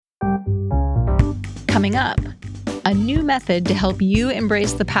coming up, a new method to help you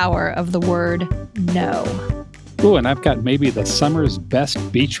embrace the power of the word no. Ooh, and I've got maybe the summer's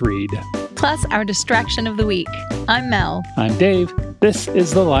best beach read. Plus our distraction of the week. I'm Mel. I'm Dave. This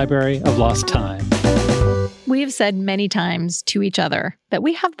is the Library of Lost Time. We have said many times to each other that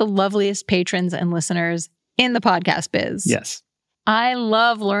we have the loveliest patrons and listeners in the podcast biz. Yes. I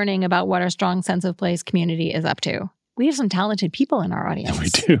love learning about what our Strong Sense of Place community is up to. We have some talented people in our audience. We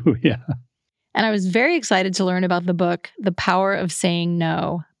do, yeah. And I was very excited to learn about the book, The Power of Saying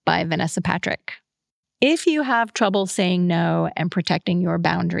No by Vanessa Patrick. If you have trouble saying no and protecting your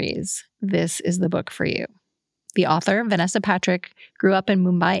boundaries, this is the book for you. The author, Vanessa Patrick, grew up in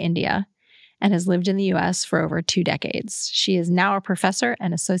Mumbai, India, and has lived in the U.S. for over 2 decades. She is now a professor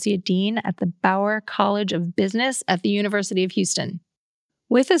and associate dean at the Bauer College of Business at the University of Houston.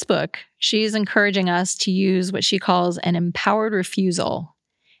 With this book, she is encouraging us to use what she calls an empowered refusal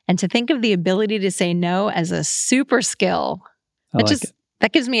and to think of the ability to say no as a super skill.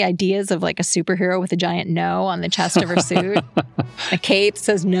 That gives me ideas of like a superhero with a giant no on the chest of her suit. A cape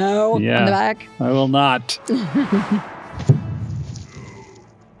says no on the back. I will not.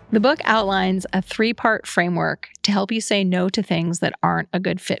 The book outlines a 3-part framework to help you say no to things that aren't a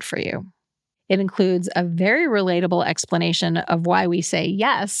good fit for you. It includes a very relatable explanation of why we say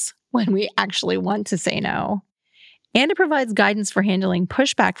yes when we actually want to say no. And it provides guidance for handling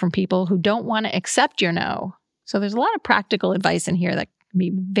pushback from people who don't want to accept your no. So there's a lot of practical advice in here that can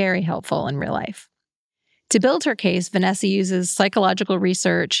be very helpful in real life. To build her case, Vanessa uses psychological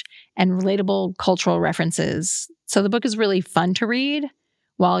research and relatable cultural references. So the book is really fun to read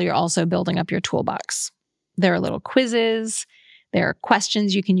while you're also building up your toolbox. There are little quizzes, there are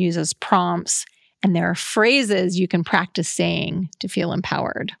questions you can use as prompts, and there are phrases you can practice saying to feel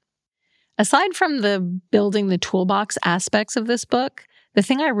empowered. Aside from the building the toolbox aspects of this book, the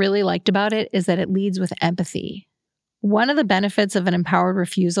thing I really liked about it is that it leads with empathy. One of the benefits of an empowered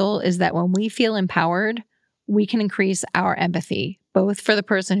refusal is that when we feel empowered, we can increase our empathy, both for the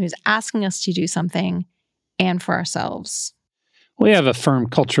person who's asking us to do something and for ourselves. We have a firm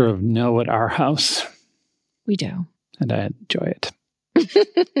culture of no at our house. We do. And I enjoy it.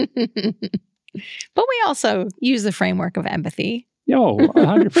 But we also use the framework of empathy. Oh,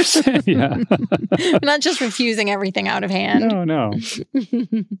 100%, yeah. Not just refusing everything out of hand. No.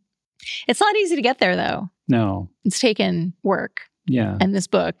 It's not easy to get there, though. No. It's taken work. Yeah. And this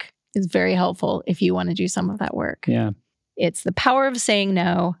book is very helpful if you want to do some of that work. Yeah. It's The Power of Saying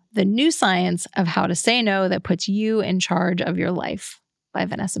No, the new science of how to say no that puts you in charge of your life by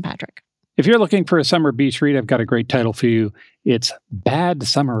Vanessa Patrick. If you're looking for a summer beach read, I've got a great title for you. It's Bad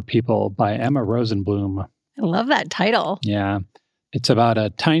Summer People by Emma Rosenblum. I love that title. Yeah. It's about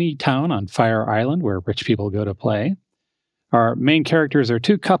a tiny town on Fire Island where rich people go to play. Our main characters are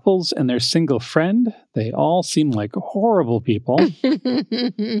 2 couples and their single friend. They all seem like horrible people.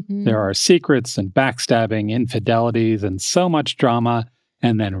 There are secrets and backstabbing, infidelities, and so much drama.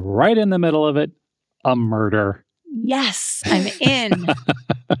 And then right in the middle of it, a murder. Yes, I'm in.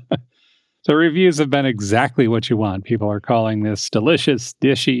 So reviews have been exactly what you want. People are calling this delicious,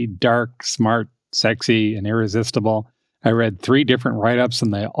 dishy, dark, smart, sexy, and irresistible. I read 3 different write-ups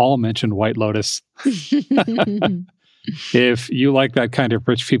and they all mentioned White Lotus. If you like that kind of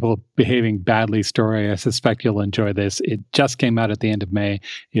rich people behaving badly story, I suspect you'll enjoy this. It just came out at the end of May.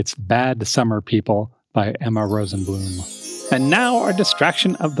 It's Bad Summer People by Emma Rosenblum. And now our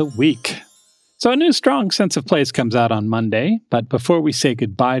distraction of the week. So a new Strong Sense of Place comes out on Monday, but before we say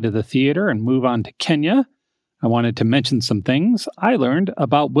goodbye to the theater and move on to Kenya, I wanted to mention some things I learned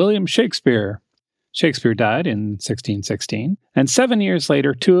about William Shakespeare. Shakespeare died in 1616, and 7 years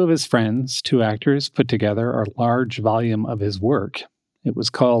later, 2 of his friends, 2 actors, put together a large volume of his work. It was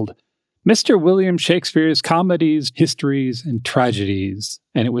called Mr. William Shakespeare's Comedies, Histories, and Tragedies,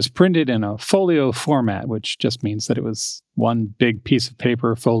 and it was printed in a folio format, which just means that it was one big piece of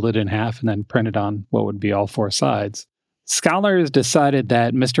paper folded in half and then printed on what would be all 4 sides. Scholars decided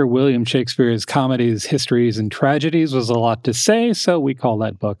that Mr. William Shakespeare's Comedies, Histories, and Tragedies was a lot to say, so we call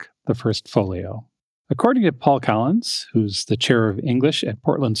that book the First Folio. According to Paul Collins, who's the chair of English at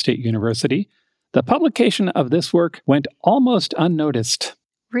Portland State University, the publication of this work went almost unnoticed.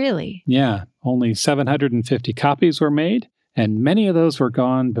 Really? Yeah, only 750 copies were made, and many of those were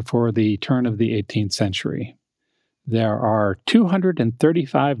gone before the turn of the 18th century. There are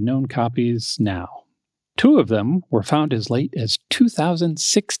 235 known copies now. 2 of them were found as late as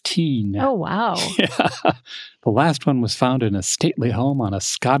 2016. Oh, wow. Yeah. The last one was found in a stately home on a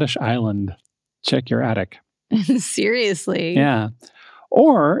Scottish island. Check your attic. Seriously? Yeah.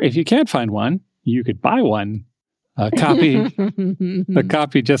 Or if you can't find one, you could buy one. A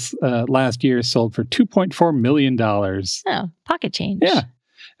copy just last year sold for $2.4 million. Oh, pocket change. Yeah.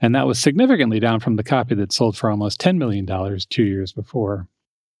 And that was significantly down from the copy that sold for almost $10 million 2 years before.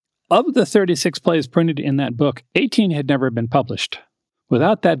 Of the 36 plays printed in that book, 18 had never been published.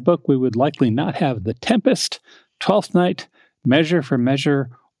 Without that book, we would likely not have The Tempest, Twelfth Night, Measure for Measure,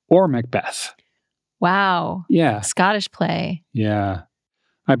 or Macbeth. Wow. Yeah. Scottish play. Yeah.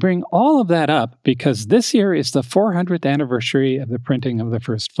 I bring all of that up because this year is the 400th anniversary of the printing of the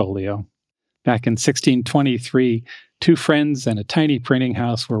first folio. Back in 1623, two friends and a tiny printing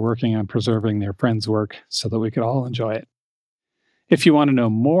house were working on preserving their friend's work so that we could all enjoy it. If you want to know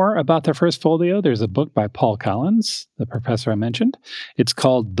more about the first folio, there's a book by Paul Collins, the professor I mentioned. It's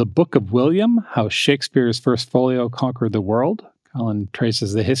called The Book of William, How Shakespeare's First Folio Conquered the World. Collins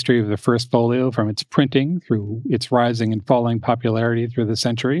traces the history of the first folio from its printing through its rising and falling popularity through the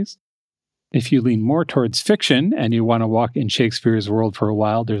centuries. If you lean more towards fiction and you want to walk in Shakespeare's world for a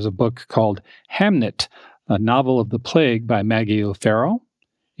while, there's a book called Hamnet, a novel of the plague by Maggie O'Farrell.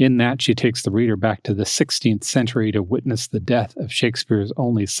 In that, she takes the reader back to the 16th century to witness the death of Shakespeare's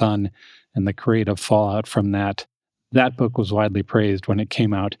only son and the creative fallout from that. That book was widely praised when it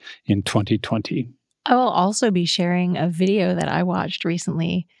came out in 2020. I will also be sharing a video that I watched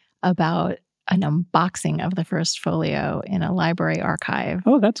recently about an unboxing of the first folio in a library archive.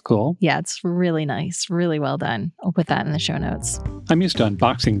 Oh, that's cool. Yeah, it's really nice. Really well done. I'll put that in the show notes. I'm used to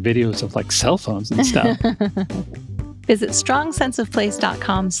unboxing videos of like cell phones and stuff. Visit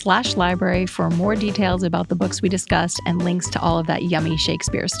strongsenseofplace.com/library for more details about the books we discussed and links to all of that yummy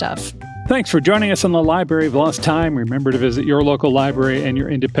Shakespeare stuff. Thanks for joining us on the Library of Lost Time. Remember to visit your local library and your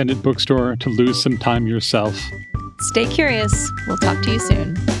independent bookstore to lose some time yourself. Stay curious. We'll talk to you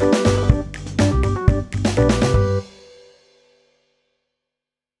soon.